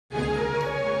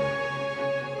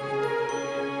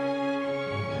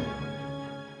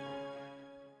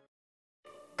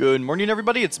Good morning,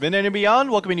 everybody. It's Midnight and Beyond,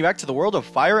 welcoming you back to the world of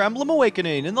Fire Emblem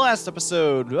Awakening. In the last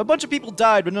episode, a bunch of people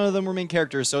died, but none of them were main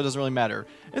characters, so it doesn't really matter.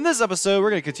 In this episode,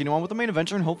 we're going to continue on with the main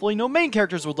adventure, and hopefully no main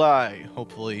characters will die.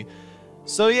 Hopefully.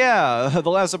 So yeah, the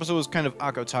last episode was kind of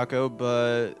Ako Taco,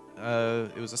 but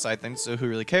it was a side thing, so who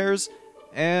really cares?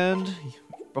 And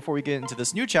before we get into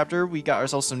this new chapter, we got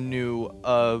ourselves some new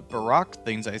Barack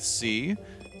things, I see.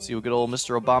 Let's see what good old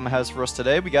Mr. Obama has for us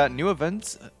today. We got new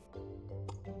events.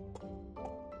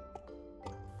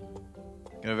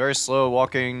 Got a very slow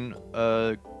walking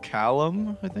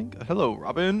Callum, I think. Hello,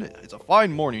 Robin. It's a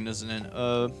fine morning, isn't it?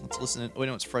 Let's listen in. Oh, wait,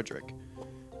 no, it's Frederick.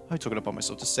 I took it upon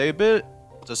myself to say a bit.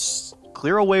 Just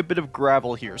clear away a bit of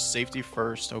gravel here. Safety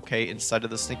first, okay? Inside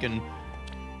of the stinking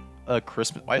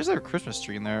Christmas. Why is there a Christmas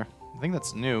tree in there? I think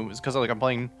that's new. It's because like I'm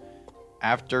playing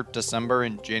after December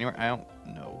and January. I don't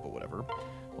know, but whatever.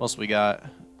 What else we got?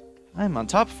 I'm on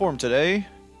top form today.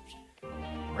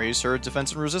 Raise her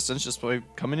defense and resistance just by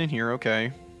coming in here,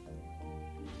 okay.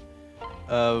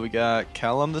 We got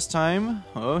Callum this time.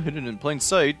 Oh, hidden in plain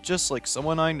sight, just like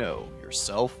someone I know.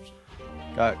 Yourself.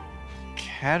 Got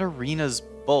Katarina's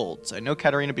Bolt. I know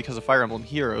Katarina because of Fire Emblem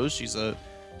Heroes. She's a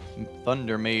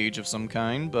thunder mage of some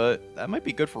kind, but that might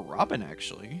be good for Robin,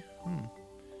 actually.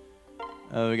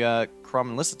 We got Crom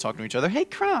and Lissa talking to each other. Hey,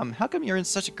 Crom, how come you're in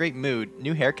such a great mood?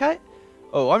 New haircut?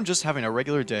 Oh, I'm just having a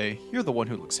regular day. You're the one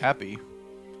who looks happy.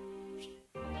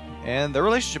 And their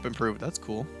relationship improved. That's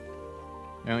cool.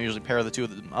 I don't usually pair the two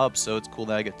of them up, so it's cool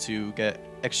that I get to get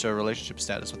extra relationship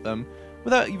status with them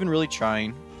without even really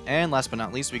trying. And last but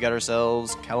not least, we got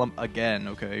ourselves Callum again,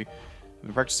 okay. I've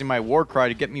been practicing my war cry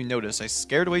to get me noticed. I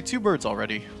scared away 2 birds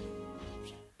already.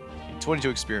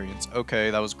 22 experience. Okay,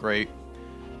 that was great.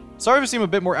 Sorry if I seem a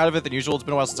bit more out of it than usual. It's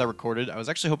been a while since I recorded. I was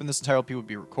actually hoping this entire LP would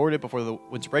be recorded before the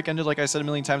winter break ended, like I said a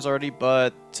million times already,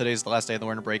 but today's the last day of the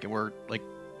winter break, and we're, like,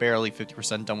 barely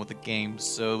 50% done with the game,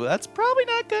 so that's probably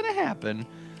not gonna happen.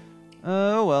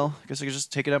 Oh well, I guess I could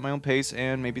just take it at my own pace,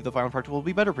 and maybe the final part will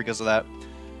be better because of that.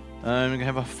 I'm gonna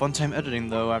have a fun time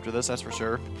editing, though, after this, that's for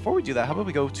sure. Before we do that, how about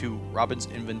we go to Robin's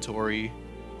inventory?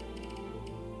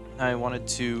 I wanted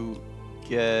to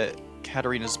get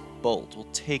Katarina's Bolt. We'll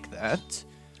take that.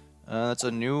 That's a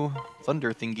new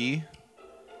thunder thingy.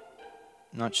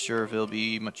 Not sure if it'll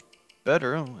be much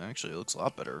better. Oh, actually, it looks a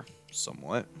lot better,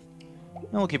 somewhat.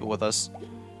 And we'll keep it with us.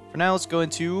 For now, let's go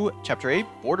into Chapter 8,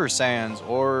 Border Sands,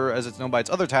 or as it's known by its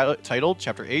other title,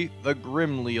 Chapter 8, The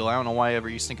Grimleal. I don't know why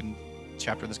every stinking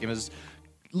chapter in this game is...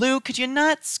 Lou, could you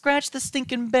not scratch the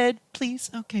stinking bed,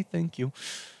 please? Okay, thank you.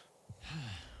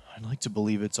 I'd like to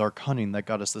believe it's our cunning that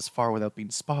got us this far without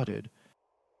being spotted.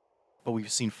 But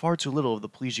we've seen far too little of the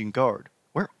Plesian Guard.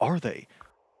 Where are they?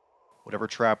 Whatever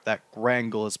trap that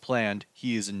Grangle has planned,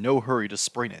 he is in no hurry to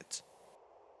spring it.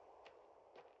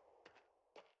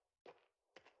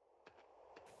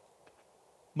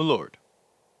 My lord.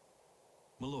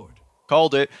 My lord.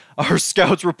 Called it. Our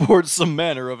scouts report some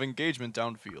manner of engagement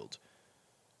downfield.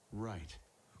 Right.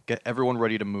 Get everyone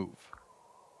ready to move.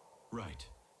 Right.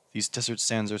 These desert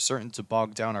sands are certain to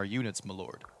bog down our units, my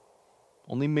lord.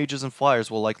 Only mages and flyers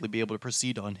will likely be able to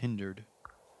proceed unhindered.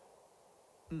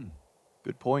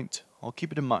 Good point. I'll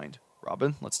keep it in mind.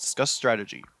 Robin, let's discuss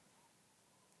strategy.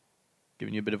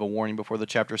 Giving you a bit of a warning before the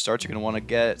chapter starts, you're going to want to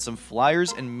get some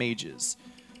flyers and mages.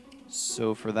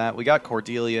 So for that, we got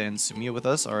Cordelia and Sumia with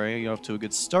us. Alright, you're off to a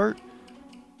good start.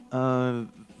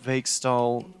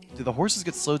 Vaguestall. Do the horses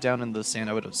get slowed down in the sand?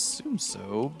 I would assume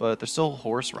so, but they're still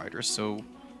horse riders, so...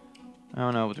 I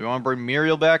don't know. Do we want to bring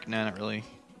Muriel back? Nah, not really.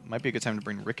 Might be a good time to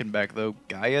bring Rickon back, though.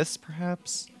 Gaius,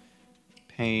 perhaps?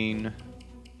 Pain.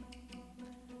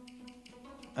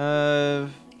 I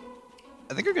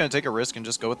think I'm going to take a risk and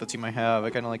just go with the team I have.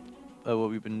 I kind of like what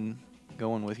we've been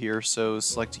going with here, so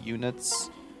select units.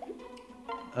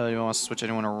 You want to switch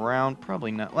anyone around? Probably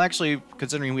not. Well, actually,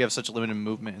 considering we have such limited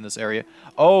movement in this area.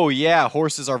 Oh, yeah,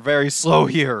 horses are very slow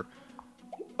here.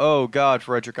 Oh, God,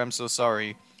 Frederick, I'm so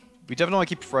sorry. We definitely want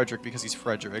to keep Frederick because he's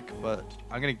Frederick, but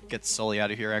I'm going to get Sully out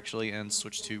of here, actually, and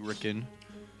switch to Rickon.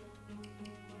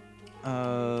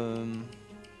 I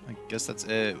guess that's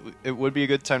it. It would be a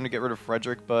good time to get rid of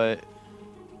Frederick, but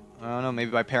I don't know,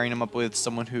 maybe by pairing him up with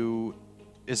someone who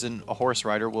isn't a horse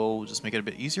rider will just make it a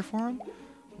bit easier for him?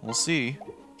 We'll see.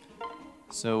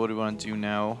 So what do we want to do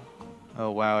now?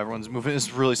 Oh wow, everyone's moving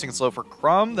is really sinking slow for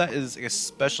Crom. That is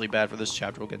especially bad for this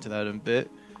chapter. We'll get to that in a bit.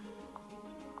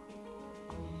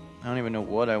 I don't even know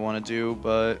what I want to do,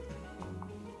 but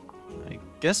I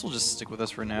guess we'll just stick with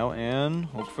us for now and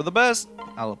hope for the best.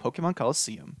 A la Pokemon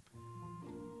Coliseum.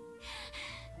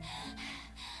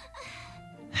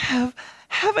 Have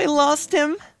I lost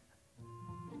him?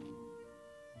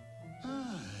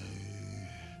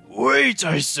 Wait,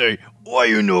 I say, why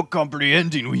you no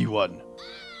comprehending, wee one?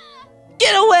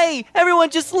 Get away! Everyone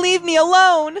just leave me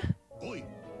alone! Oi.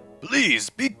 Please,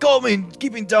 be calm and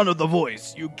keeping down of the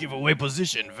voice. You give away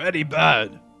position very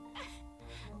bad.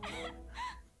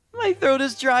 My throat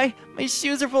is dry, my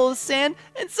shoes are full of sand,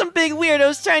 and some big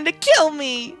weirdo's trying to kill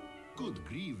me! Good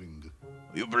grieving.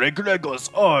 You break Gregor's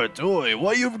heart, oi,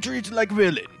 why you treat like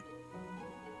villain?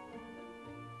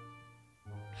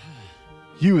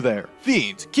 You there,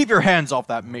 Fiend, keep your hands off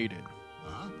that maiden.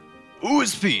 Huh? Who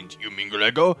is Fiend? You mean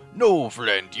Gregor? No,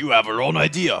 friend, you have your own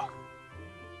idea.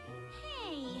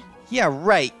 Yeah,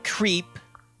 right, creep.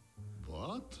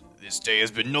 What? This day has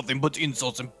been nothing but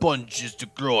insults and punches to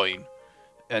groin.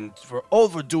 And for all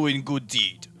for doing good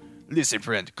deed. Listen,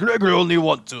 friend, Gregor only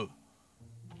want to...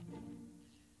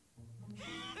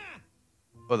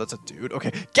 Oh, that's a dude?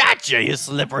 Okay. Gotcha, you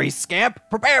slippery scamp!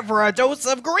 Prepare for a dose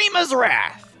of Grima's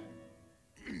wrath!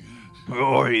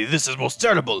 Oi, this is most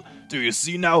terrible. Do you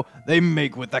see now? They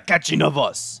make with the catching of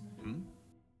us.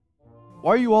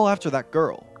 Why are you all after that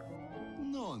girl?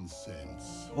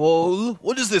 Nonsense. All?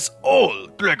 What is this all?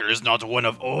 Gregor is not one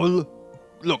of all.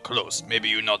 Look close. Maybe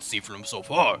you not see from so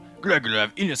far. Gregor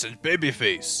have innocent baby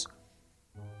face.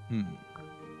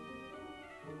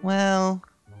 Well...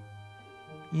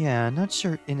 yeah, not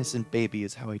sure innocent baby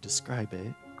is how I describe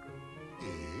it.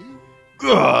 Eh?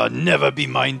 Ugh, never be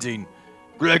minding.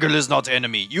 Gregor is not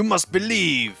enemy. You must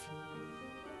believe.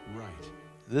 Right.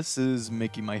 This is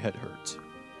making my head hurt.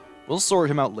 We'll sort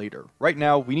him out later. Right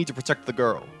now, we need to protect the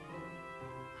girl.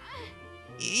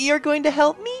 You're going to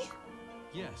help me?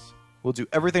 Yes. We'll do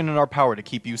everything in our power to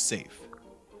keep you safe.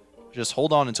 Just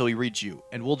hold on until we reach you,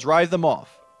 and we'll drive them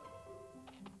off.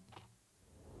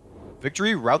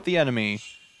 Victory, rout the enemy.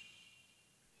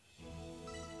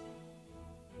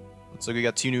 Looks like we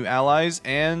got 2 new allies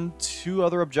and 2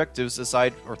 other objectives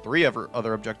aside, or 3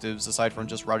 other objectives aside from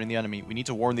just routing the enemy. We need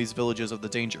to warn these villages of the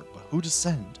danger, but who to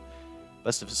send?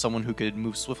 Best if it's someone who could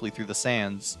move swiftly through the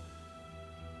sands.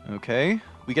 Okay,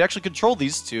 we can actually control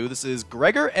these 2. This is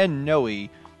Gregor and Noe. I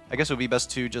guess it would be best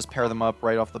to just pair them up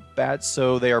right off the bat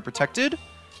so they are protected.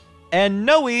 And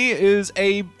Noe is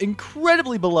a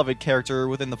incredibly beloved character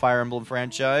within the Fire Emblem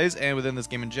franchise and within this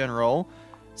game in general,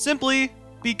 simply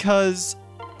because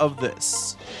of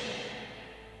this.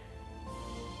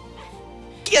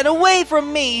 Get away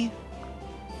from me!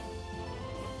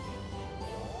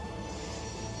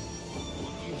 What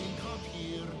do you think of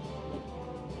here?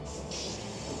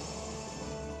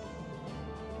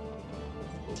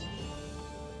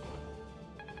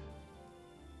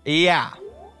 Yeah.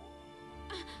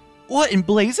 What in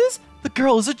blazes? The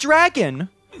girl is a dragon!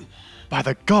 By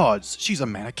the gods, she's a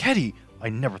Manichetti. I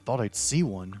never thought I'd see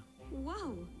one.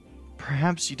 Wow.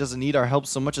 Perhaps she doesn't need our help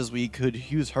so much as we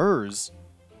could use hers.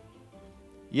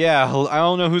 Yeah, I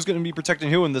don't know who's going to be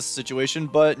protecting who in this situation,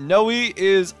 but Noe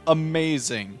is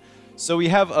amazing. So we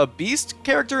have a beast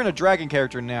character and a dragon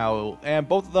character now, and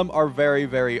both of them are very,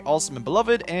 very awesome and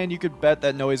beloved, and you could bet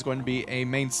that Noe is going to be a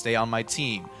mainstay on my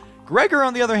team. Gregor,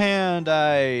 on the other hand,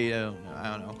 I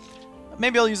don't know.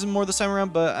 Maybe I'll use him more this time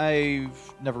around, but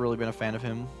I've never really been a fan of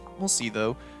him. We'll see,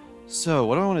 though. So,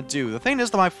 what do I want to do? The thing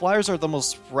is that my flyers are the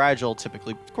most fragile,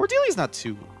 typically. Cordelia's not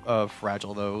too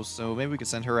fragile, though, so maybe we could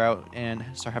send her out and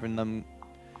start having them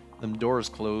doors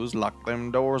closed. Lock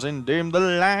them doors and dim the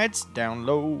lights down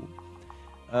low.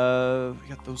 We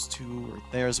got those 2 right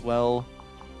there as well.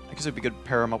 I guess it'd be good to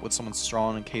pair them up with someone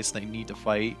strong in case they need to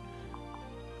fight.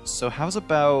 So, how's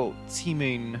about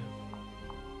teaming...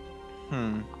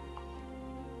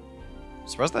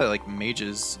 Surprised that, like,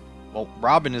 mages... Well,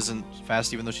 Robin isn't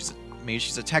fast even though she's a mage.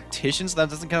 She's a tactician, so that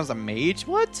doesn't count as a mage?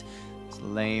 What? It's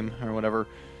lame, or whatever.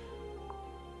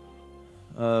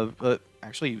 But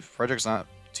actually, Frederick's not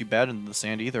too bad in the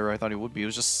sand either. I thought he would be. It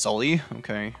was just Sully.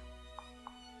 Okay.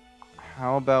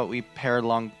 How about we pair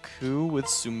Lonku with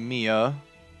Sumiya?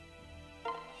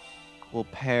 We'll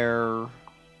pair...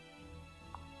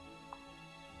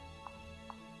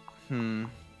 How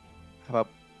about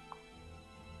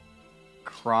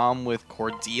Crom with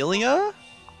Cordelia?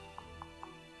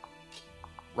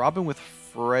 Robin with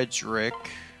Frederick.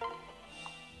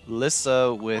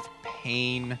 Lissa with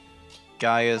Pain.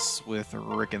 Gaius with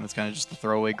Rickon. That's kind of just the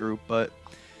throwaway group, but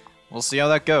we'll see how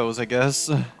that goes, I guess.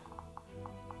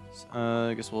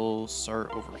 I guess we'll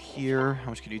start over here. How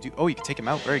much can you do? Oh, you can take him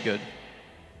out. Very good.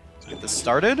 Let's get this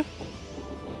started.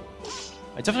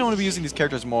 I definitely want to be using these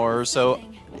characters more, so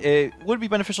it would be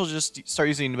beneficial to just start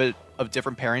using a bit of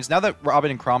different pairings. Now that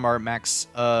Robin and Crom are at max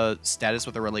status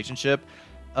with their relationship,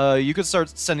 you could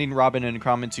start sending Robin and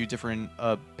Chrom into different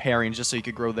pairings just so you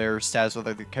could grow their status with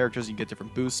other characters. You can get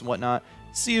different boosts and whatnot.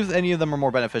 See if any of them are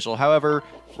more beneficial. However,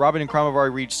 Robin and Chrom have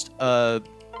already reached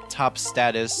top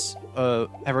status,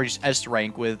 have reached S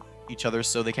rank with each other,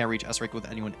 so they can't reach S rank with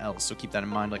anyone else. So keep that in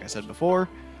mind, like I said before.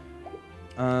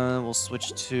 We'll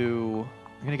switch to...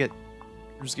 I'm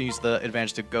just gonna use the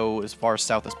advantage to go as far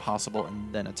south as possible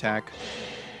and then attack.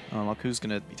 Aku's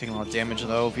gonna be taking a lot of damage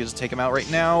though if you just take him out right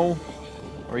now.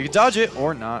 Or you can dodge it,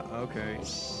 or not. Okay.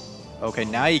 Okay,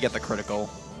 now you get the critical.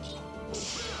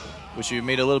 Wish you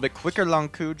made it a little bit quicker,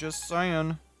 Lanku, just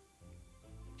saying.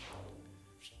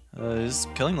 His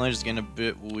killing line is getting a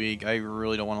bit weak. I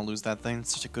really don't want to lose that thing.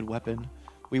 It's such a good weapon.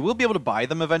 We will be able to buy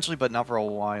them eventually, but not for a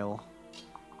while.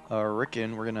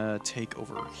 Rickon, we're gonna take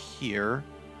over here.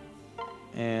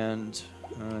 And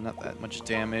not that much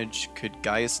damage. Could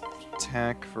Gaius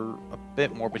attack for a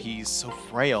bit more, but he's so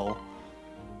frail.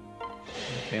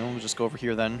 Okay, we'll just go over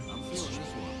here then.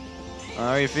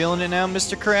 Are you feeling it now,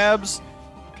 Mr. Krabs?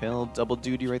 Okay, a little double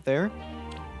duty right there.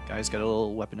 Guy's got a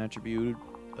little weapon attribute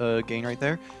gain right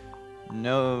there.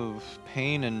 No,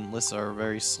 Pain and Lissa are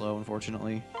very slow,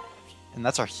 unfortunately. And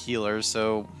that's our healer,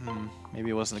 so maybe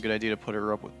it wasn't a good idea to put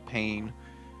her up with Pain.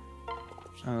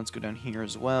 Let's go down here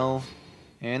as well.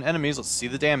 And enemies, let's see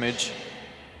the damage.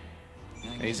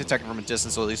 Okay, he's attacking from a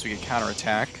distance, so at least we can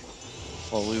counterattack.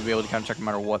 Well, we'll be able to counterattack no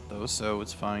matter what, though, so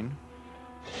it's fine.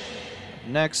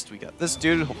 Next, we got this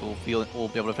dude. Hopefully we'll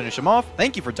be able to finish him off.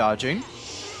 Thank you for dodging.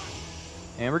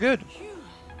 And we're good.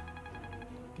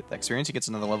 Get the experience, he gets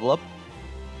another level up.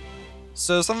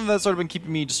 So something that's sort of been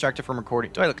keeping me distracted from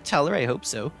recording. Do I look taller? I hope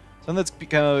so. Something that's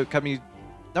kept me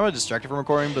not really distracted from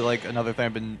recording, but like another thing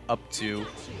I've been up to.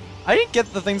 I didn't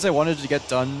get the things I wanted to get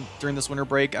done during this winter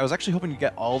break. I was actually hoping to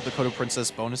get all of the Code of Princess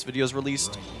bonus videos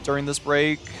released during this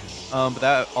break, but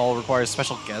that all requires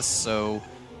special guests, so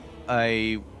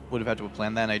I would have had to have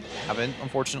planned that, and I haven't,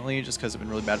 unfortunately, just because I've been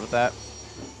really bad with that.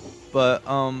 But,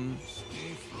 I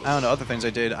don't know, other things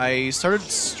I did. I started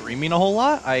streaming a whole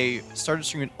lot. I started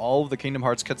streaming all of the Kingdom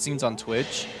Hearts cutscenes on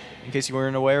Twitch, in case you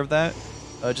weren't aware of that.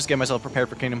 Just get myself prepared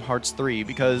for Kingdom Hearts 3,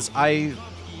 because I've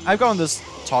gone this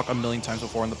talk a million times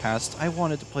before in the past. I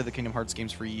wanted to play the Kingdom Hearts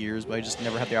games for years, but I just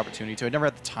never had the opportunity to. I never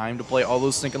had the time to play all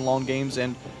those stinking long games,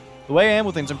 and the way I am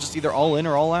with things, I'm just either all in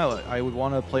or all out. I would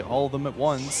want to play all of them at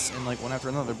once, and like one after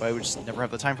another, but I would just never have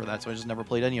the time for that, so I just never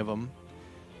played any of them.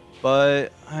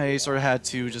 But I sort of had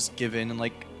to just give in, and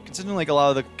like, considering like a lot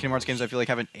of the Kingdom Hearts games I feel like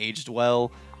haven't aged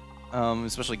well,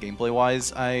 especially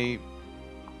gameplay-wise, I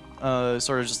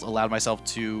sort of just allowed myself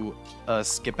to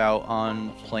skip out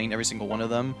on playing every single one of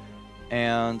them,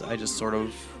 and I just sort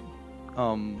of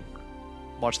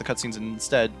watched the cutscenes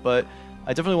instead. But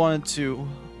I definitely wanted to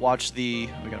watch the...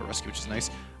 we got a rescue, which is nice.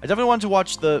 I definitely wanted to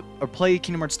watch or play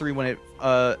Kingdom Hearts 3 when it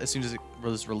as soon as it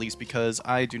was released, because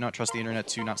I do not trust the internet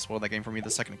to not spoil that game for me the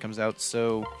second it comes out,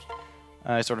 so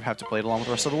I sort of have to play it along with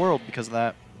the rest of the world because of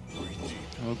that.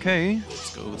 Okay,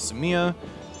 let's go with Samia.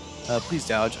 Please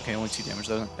dodge. Okay, only 2 damage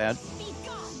though, not bad.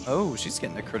 Oh, she's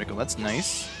getting a critical. That's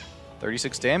nice.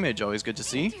 36 damage, always good to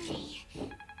see.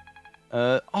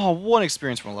 Oh, 1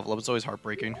 experience from a level up. It's always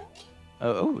heartbreaking.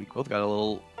 Oh, we both got a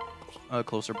little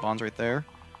closer bonds right there.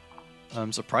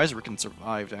 I'm surprised Rickon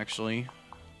survived, actually.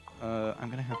 I'm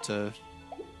gonna have to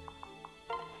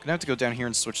go down here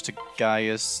and switch to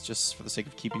Gaius, just for the sake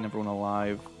of keeping everyone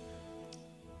alive.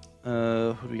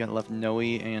 Who do we got left? Noe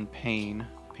and Pain.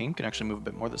 Pain can actually move a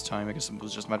bit more this time. I guess it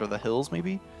was just a matter of the hills,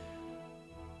 maybe?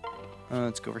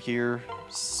 Let's go over here.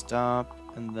 Stop.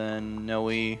 And then Noe.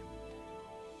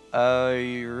 I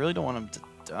really don't want him to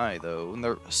die, though. And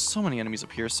there are so many enemies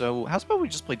up here, so how's about we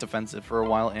just play defensive for a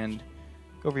while and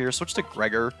go over here, switch to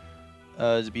Gregor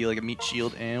to be like a meat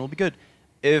shield, and we'll be good.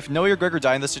 If Noe or Gregor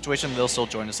die in this situation, they'll still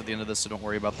join us at the end of this, so don't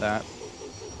worry about that.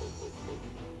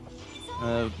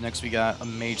 Next we got a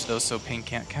mage, though, so Pain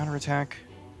can't counterattack.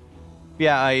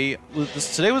 Yeah,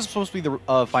 today was supposed to be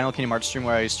the final Kingdom Hearts stream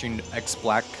where I streamed X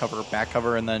black cover, back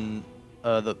cover, and then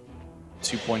the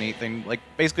 2.8 thing. Like,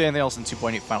 basically anything else in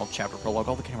 2.8 final chapter prologue.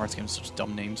 All the Kingdom Hearts games are such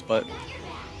dumb names, but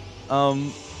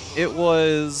it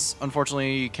was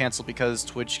unfortunately canceled because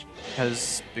Twitch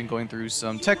has been going through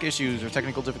some tech issues or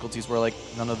technical difficulties where like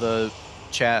none of the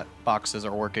chat boxes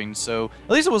are working. So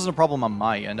at least it wasn't a problem on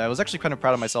my end. I was actually kind of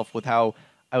proud of myself with how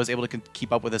I was able to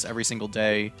keep up with this every single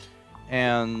day.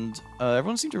 And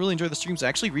everyone seemed to really enjoy the streams. I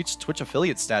actually reached Twitch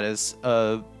affiliate status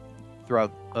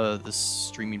throughout this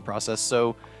streaming process,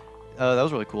 so that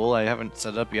was really cool. I haven't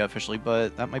set it up yet officially,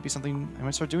 but that might be something I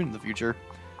might start doing in the future.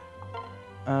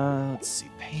 Let's see,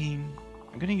 Pain.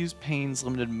 I'm gonna use Pain's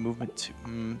limited movement to...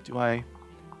 do I?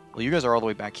 Well, you guys are all the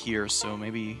way back here, so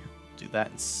maybe do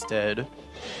that instead.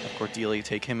 Have Cordelia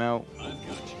take him out.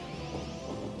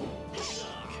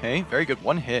 Okay, very good.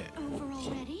 One hit. Over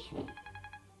already?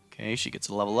 Okay, she gets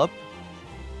a level up.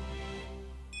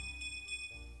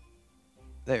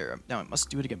 There. Now I must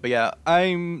do it again. But yeah,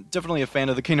 I'm definitely a fan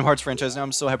of the Kingdom Hearts franchise now.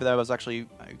 I'm so happy that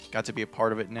I got to be a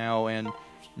part of it now and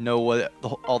know what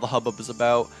all the hubbub is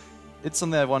about. It's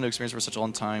something that I've wanted to experience for such a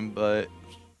long time, but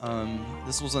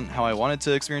this wasn't how I wanted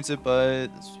to experience it, but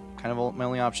it's kind of my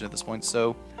only option at this point.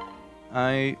 So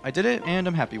I did it, and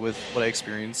I'm happy with what I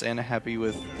experienced, and happy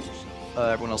with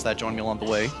everyone else that joined me along the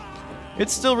way.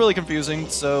 It's still really confusing,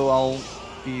 so I'll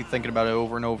be thinking about it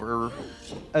over and over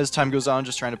as time goes on,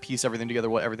 just trying to piece everything together,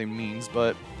 what everything means,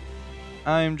 but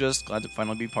I'm just glad to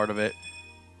finally be part of it.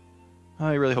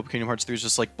 I really hope Kingdom Hearts 3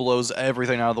 just like blows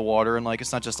everything out of the water, and like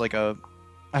it's not just like a...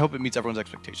 I hope it meets everyone's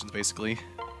expectations, basically.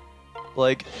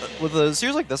 Like, with a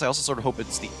series like this, I also sort of hope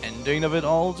it's the ending of it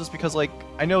all, just because, like,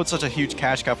 I know it's such a huge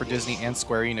cash cow for Disney and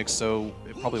Square Enix, so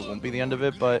it probably won't be the end of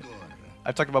it, but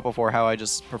I've talked about before how I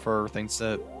just prefer things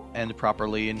to end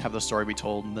properly and have the story be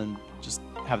told, and then just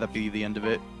have that be the end of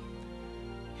it.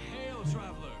 Hail,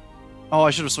 traveler. Oh,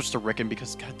 I should have switched to Rickon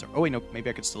because, god darn... Oh, wait, no, maybe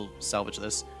I could still salvage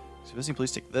this. So, visiting,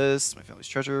 please take this. My family's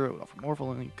treasure. I would offer more if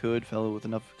only you could. Fellow with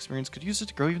enough experience could use it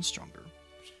to grow even stronger.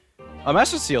 A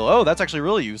Master Seal. Oh, that's actually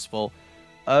really useful.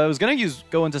 I was going to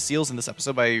go into seals in this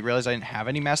episode, but I realized I didn't have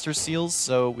any Master Seals,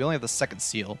 so we only have the second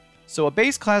seal. So a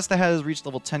base class that has reached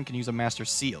level 10 can use a Master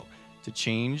Seal to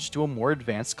change to a more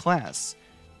advanced class.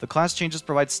 The class changes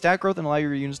provide stat growth and allow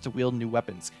your units to wield new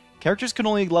weapons. Characters can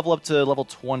only level up to level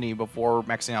 20 before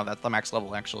maxing out. That's the max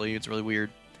level, actually. It's really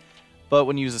weird. But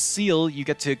when you use a seal, you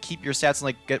get to keep your stats and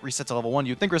like get reset to level 1.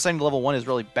 You'd think resetting to level 1 is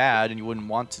really bad and you wouldn't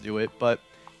want to do it, but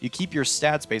you keep your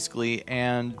stats basically,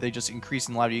 and they just increase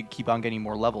and allow you to keep on getting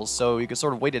more levels. So you can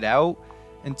sort of wait it out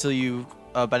until you've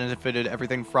benefited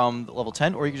everything from level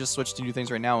 10, or you can just switch to new things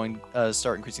right now and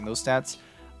start increasing those stats.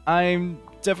 I'm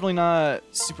definitely not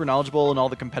super knowledgeable in all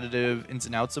the competitive ins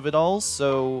and outs of it all,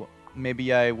 so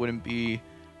maybe I wouldn't be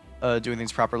doing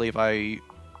things properly if I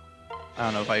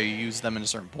don't know, if I use them at a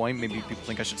certain point. Maybe people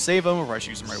think I should save them, or I should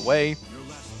use them right away.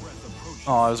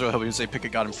 Oh, I was really hoping to say pick a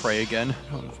god and pray again.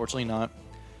 Unfortunately not.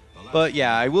 But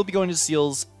yeah, I will be going to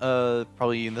seals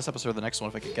probably in this episode or the next one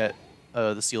if I could get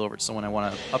the seal over to someone I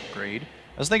want to upgrade.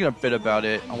 I was thinking a bit about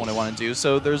it on what I want to do.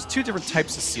 So there's two different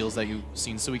types of seals that you've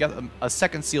seen. So we got a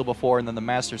second seal before, and then the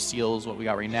Master Seal is what we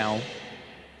got right now.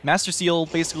 Master Seal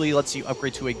basically lets you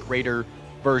upgrade to a greater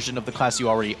version of the class you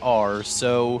already are.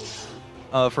 So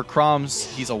for Crom's,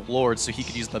 he's a Lord, so he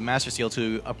could use the Master Seal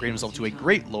to upgrade himself to a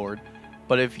Great Lord.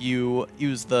 But if you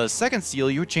use the second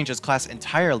seal, you would change his class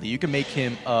entirely. You can make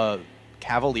him a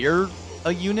Cavalier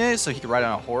unit, so he can ride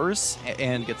on a horse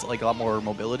and gets like a lot more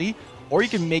mobility. Or you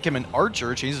can make him an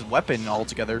archer, change his weapon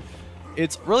altogether.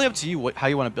 It's really up to you how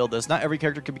you want to build this. Not every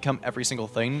character can become every single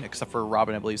thing, except for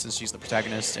Robin, I believe, since she's the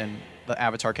protagonist and the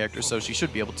Avatar character, so she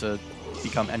should be able to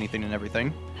become anything and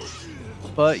everything.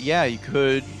 But yeah, you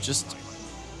could just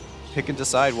pick and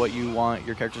decide what you want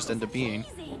your characters to end up being.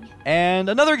 And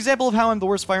another example of how I'm the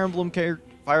worst Fire Emblem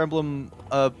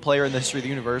player in the history of the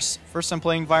universe. First time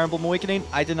playing Fire Emblem Awakening,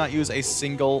 I did not use a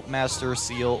single Master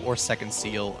Seal or Second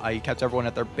Seal. I kept everyone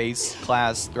at their base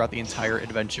class throughout the entire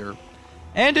adventure.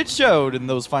 And it showed in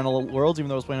those final worlds, even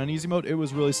though I was playing on easy mode, it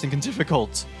was really stinking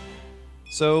difficult.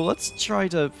 So let's try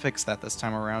to fix that this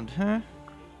time around, huh?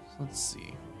 Let's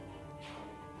see.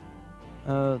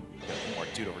 Got one more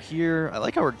dude over here. I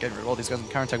like how we're getting rid of all these guys in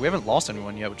counterattack. We haven't lost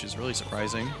anyone yet, which is really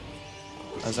surprising.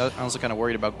 I was honestly kind of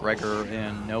worried about Gregor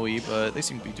and Noe, but they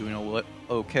seem to be doing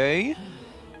okay.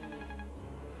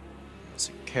 Let's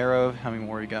see, Kara, how many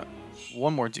more we got?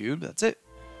 One more dude, that's it.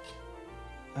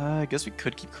 I guess we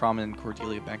could keep Crom and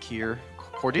Cordelia back here.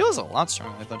 Cordelia's a lot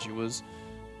stronger than I thought she was.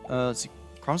 Let's see,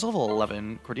 Crom's level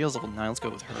 11, Cordelia's level 9, let's go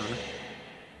with her.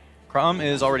 Crom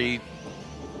is already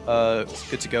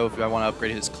good to go if I want to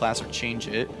upgrade his class or change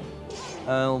it.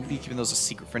 I'll be keeping those a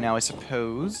secret for now, I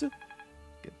suppose.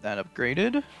 Get that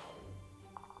upgraded.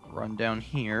 Run down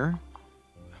here.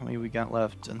 How many we got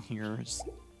left in here?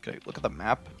 Okay, look at the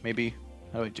map. Maybe.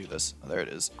 How do I do this? Oh, there it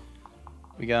is.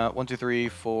 We got 1, 2, 3,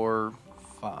 4,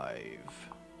 5.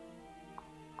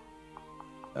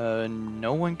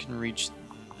 No one can reach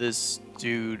this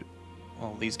dude.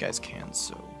 Well, these guys can,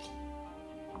 so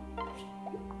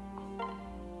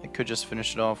I could just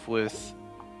finish it off with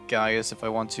Gaius if I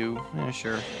want to. Yeah,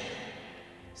 sure.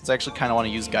 Since I actually kind of want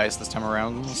to use Gaius this time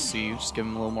around, let's see, just give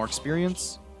him a little more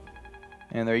experience.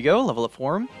 And there you go, level up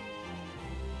for him.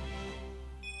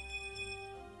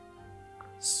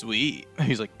 Sweet.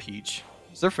 He's like Peach.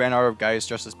 Is there fan art of Gaius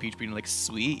dressed as Peach being like,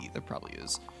 sweet? There probably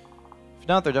is. If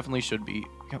not, there definitely should be.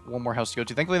 Got one more house to go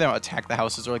to. Thankfully, they don't attack the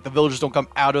houses, or like the villagers don't come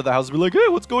out of the house and be like, "Hey,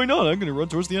 what's going on? I'm gonna run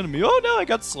towards the enemy. Oh no, I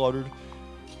got slaughtered."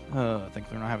 Thankfully,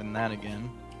 we're not having that again.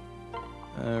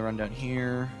 Run down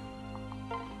here.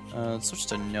 Let's switch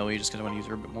to Noe just because I want to use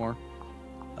her a bit more.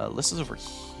 Lissa's over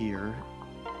here.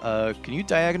 Can you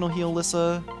diagonal heal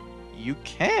Lissa? You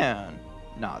can.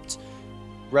 Not.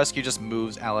 Rescue just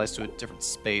moves allies to a different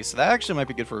space. So that actually might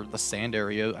be good for the sand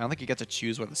area. I don't think you get to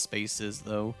choose where the space is,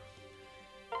 though.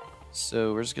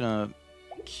 So we're just gonna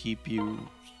keep you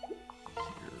here.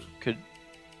 Could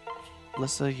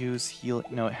Lissa use heal?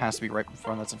 No, it has to be right in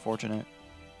front. That's unfortunate.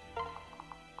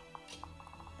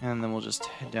 And then we'll just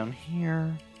head down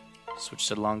here. Switch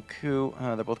to Lanku.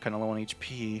 They're both kind of low on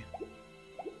HP.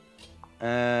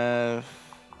 I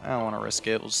don't want to risk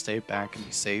it. We'll just stay back and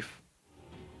be safe.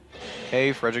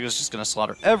 Okay, Frederick is just going to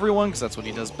slaughter everyone because that's what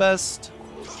he does best.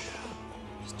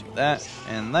 Just do that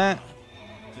and that.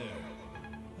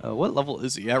 What level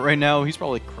is he at right now? He's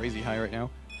probably crazy high right now.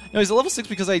 No, he's a level 6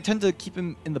 because I tend to keep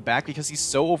him in the back because he's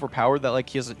so overpowered that like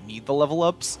he doesn't need the level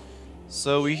ups.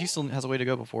 So he still has a way to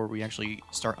go before we actually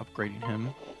start upgrading him.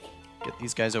 Get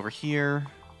these guys over here.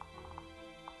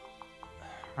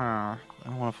 I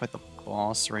don't want to fight the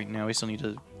boss right now. We still need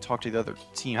to talk to the other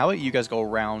team. How about you guys go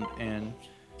around and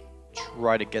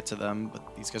try to get to them,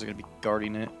 but these guys are going to be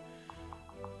guarding it.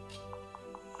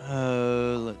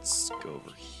 Let's go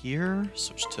over here.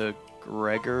 Switch to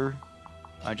Gregor.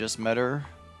 I just met her.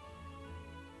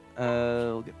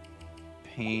 We'll get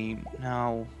Pain.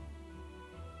 No.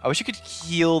 I wish you could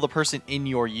heal the person in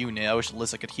your unit. I wish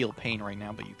Alyssa could heal Pain right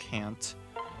now, but you can't.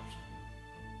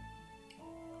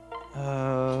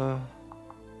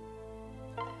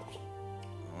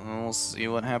 We'll see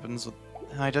what happens with...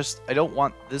 I don't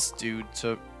want this dude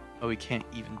to... Oh, he can't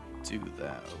even do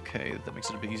that. Okay, that makes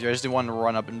it a bit easier. I just didn't want to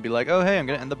run up and be like, oh, hey, I'm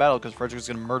going to end the battle because Frederick's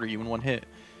going to murder you in one hit.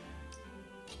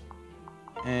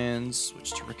 And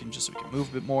switch to Rickon just so we can move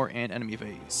a bit more, and enemy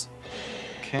phase.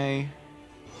 Okay.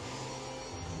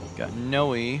 We've got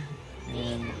Noe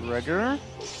and Gregor.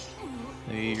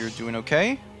 Hey, you're doing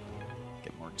okay.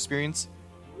 Get more experience.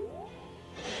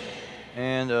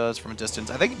 And it's from a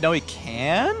distance. I think Noe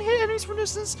can hit enemies from a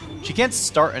distance. She can't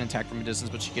start an attack from a distance,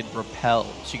 but she can repel.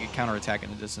 She can counterattack at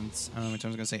a distance. I don't know how many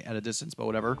times I was going to say at a distance, but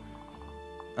whatever.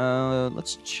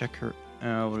 Let's check her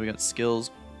out. What do we got?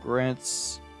 Skills.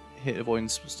 Grants. Hit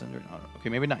avoidance. Standard. Okay,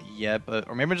 maybe not yet, but...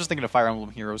 Or maybe I'm just thinking of Fire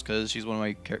Emblem Heroes, because she's one of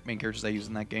my main characters I use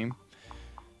in that game.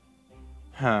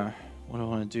 Huh. What do I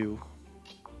want to do?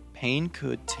 Pain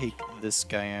could take this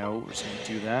guy out. We're just going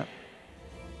to do that.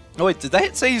 Oh wait, did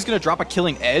that say he's going to drop a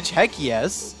killing edge? Heck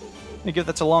yes. Let me give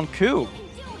that to Long Ku.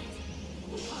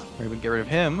 Or even get rid of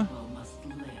him.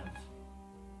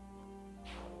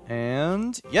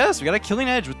 And yes, we got a killing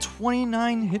edge with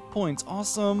 29 hit points.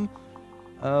 Awesome.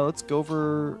 Let's go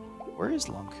over... Where is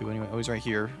Long Ku anyway? Oh, he's right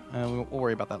here. We'll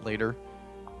worry about that later.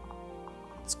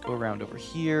 Let's go around over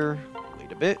here.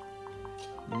 Wait a bit.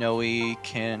 Noe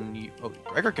can... Oh,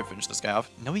 Gregor can finish this guy off.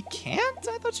 No, he can't?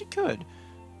 I thought she could.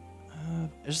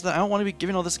 It's just that I don't want to be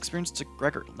giving all this experience to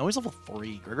Gregor. Noe's level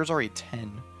 3. Gregor's already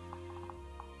 10.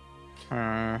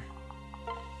 And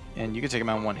you can take him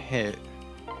out in one hit.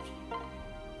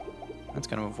 That's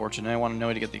kind of unfortunate. I want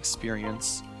Noe to get the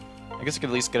experience. I guess I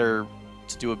could at least get her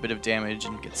to do a bit of damage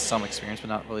and get some experience, but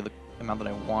not really the amount that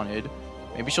I wanted.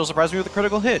 Maybe she'll surprise me with a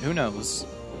critical hit. Who knows?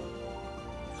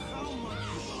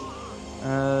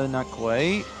 Not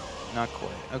quite. Not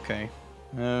quite. Okay.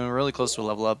 Really close to a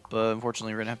level up, but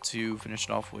unfortunately we're going to have to finish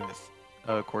it off with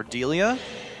Cordelia.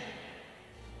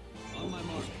 On my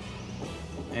mark.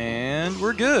 And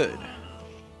we're good.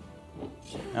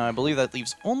 Now I believe that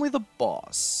leaves only the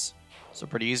boss. So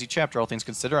pretty easy chapter, all things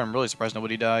considered. I'm really surprised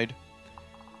nobody died.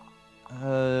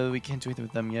 We can't do anything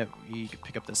with them yet. We could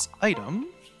pick up this item.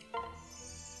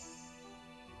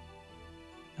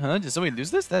 Huh? Did somebody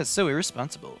lose this? That is so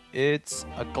irresponsible. It's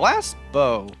a glass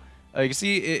bow. You can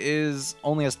see it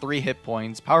only has 3 hit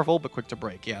points. Powerful, but quick to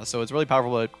break. Yeah, so it's really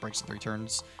powerful, but it breaks in 3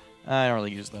 turns. I don't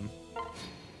really use them.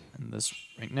 And this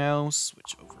right now,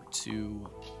 switch over to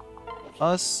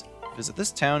us. Visit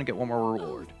this town and get one more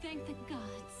reward. Oh, thank the gods.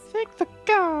 Thank the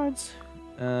gods!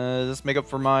 This make up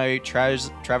for my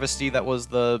travesty that was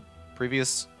the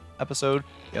previous episode.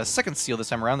 Yeah, second seal this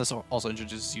time around. This also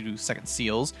introduces you to second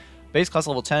seals. Base class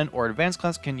level 10 or advanced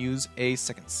class can use a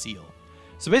second seal.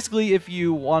 So basically, if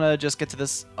you want to just get to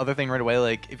this other thing right away,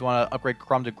 like if you want to upgrade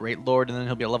Crom to Great Lord, and then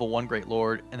he'll be a level 1 Great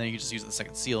Lord, and then you just use the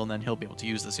second seal, and then he'll be able to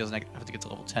use this. He doesn't have to get to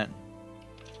level 10.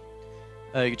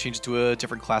 You can change it to a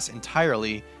different class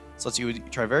entirely. So lets you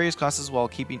try various classes while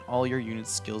keeping all your unit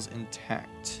skills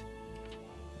intact.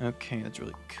 Okay, that's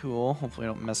really cool. Hopefully I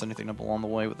don't mess anything up along the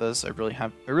way with this. I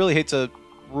really hate to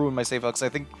ruin my save file, because I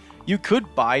think you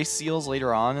could buy seals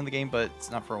later on in the game, but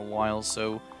it's not for a while,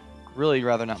 so really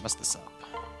rather not mess this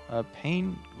up.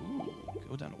 Pain, ooh,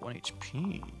 go down to 1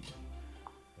 HP.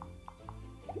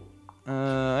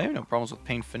 I have no problems with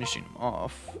Pain finishing him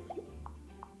off.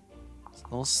 It's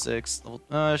level 6,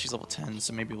 she's level 10,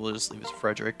 so maybe we'll just leave it as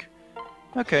Frederick.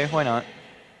 Okay, why not?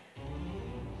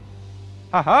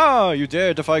 Haha! You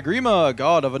dare defy Grima,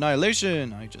 god of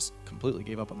annihilation! I just completely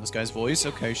gave up on this guy's voice.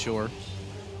 Okay, sure.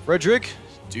 Frederick,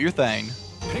 do your thing.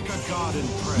 Pick a god and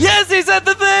pray. Yes, he said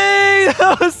the thing!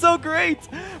 That was so great!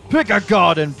 Pick a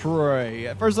god and pray.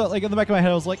 At first, like, in the back of my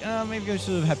head, I was like, maybe I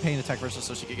should have had Pain attack first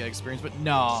so she could get experience, but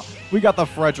nah. We got the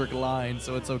Frederick line,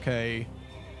 so it's okay.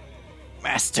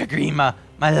 Master Grima,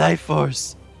 my life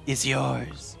force is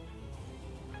yours.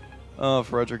 Oh,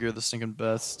 Frederick, you're the stinking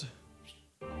best.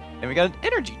 And we got an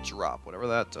energy drop, whatever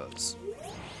that does.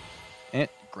 And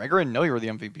Gregor and Noe were the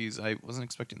MVPs. I wasn't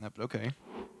expecting that, but okay.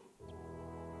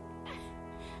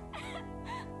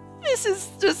 This is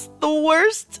just the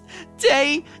worst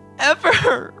day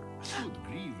ever. Good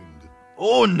grieving.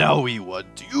 Oh, Noe,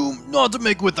 what do you not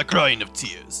make with the crying of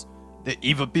tears? The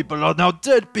evil people are now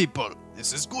dead people.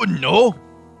 This is good, no?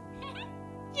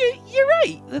 You're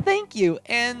right. Thank you.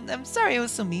 And I'm sorry I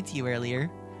was so mean to you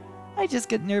earlier. I just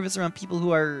get nervous around people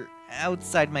who are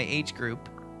outside my age group.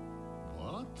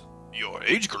 What? Your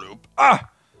age group? Ah!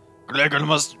 Gregor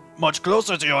must much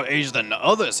closer to your age than the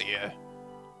others here.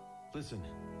 Listen.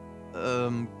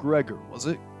 Gregor, was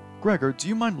it? Gregor, do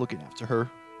you mind looking after her?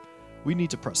 We need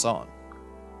to press on.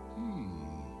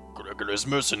 Gregor is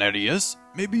mercenary, yes?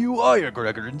 Maybe you hire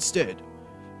Gregor instead.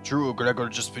 True, Gregor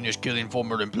just finished killing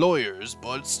former employers,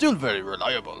 but still very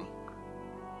reliable.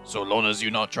 So long as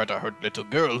you not try to hurt little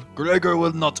girl, Gregor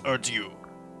will not hurt you.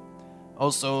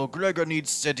 Also, Gregor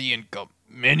needs steady income.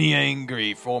 Many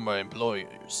angry former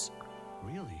employers.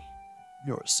 Really?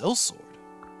 You're a sellsword.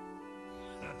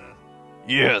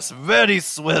 Yes, very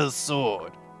swell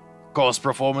sword. Cost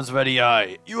performance very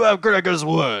high. You have Gregor's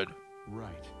word.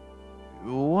 Right.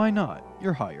 Why not?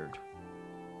 You're hired.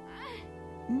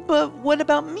 But what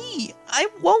about me? I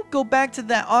won't go back to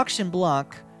that auction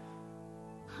block.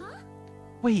 Huh?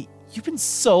 Wait, you've been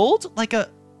sold? Like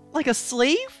a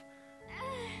slave?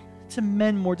 To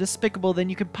men more despicable than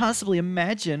you could possibly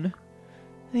imagine.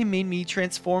 They made me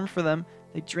transform for them.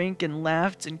 They drank and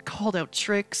laughed and called out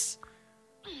tricks.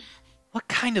 What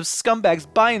kind of scumbags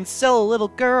buy and sell a little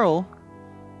girl?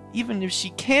 Even if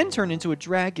she can turn into a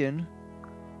dragon.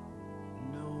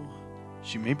 No.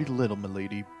 She may be little,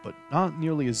 milady, but not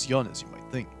nearly as young as you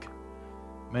might think.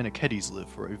 Manichettes live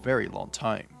for a very long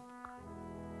time.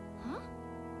 Huh?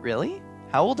 Really?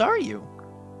 How old are you?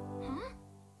 Huh?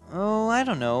 Oh, I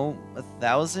don't know,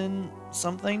 1,000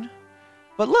 something?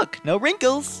 But look, no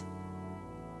wrinkles!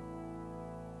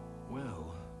 Well.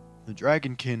 The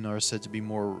dragonkin are said to be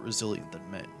more resilient than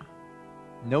men.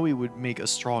 Noe would make a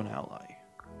strong ally.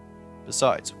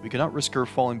 Besides, we cannot risk her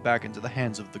falling back into the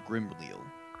hands of the Grimleal.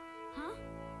 Huh?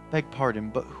 Beg pardon,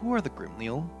 but who are the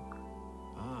Grimleal?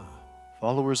 Ah.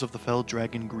 Followers of the fell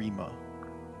dragon Grima.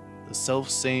 The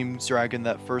self-same dragon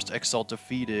that first Exalt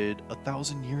defeated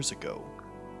 1,000 years ago.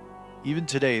 Even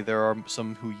today, there are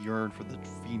some who yearn for the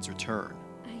fiend's return.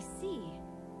 I see.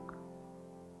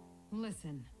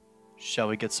 Listen. Shall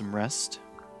we get some rest?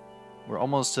 We're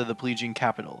almost to the Plegian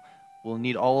capital. We'll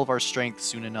need all of our strength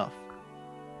soon enough.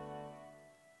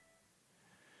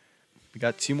 We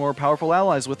got 2 more powerful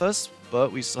allies with us,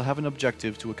 but we still have an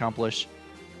objective to accomplish.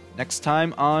 Next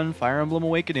time on Fire Emblem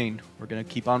Awakening, we're going to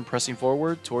keep on pressing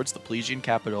forward towards the Plegian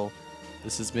capital.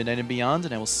 This has been Midnight and Beyond,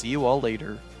 and I will see you all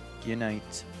later. Good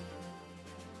night.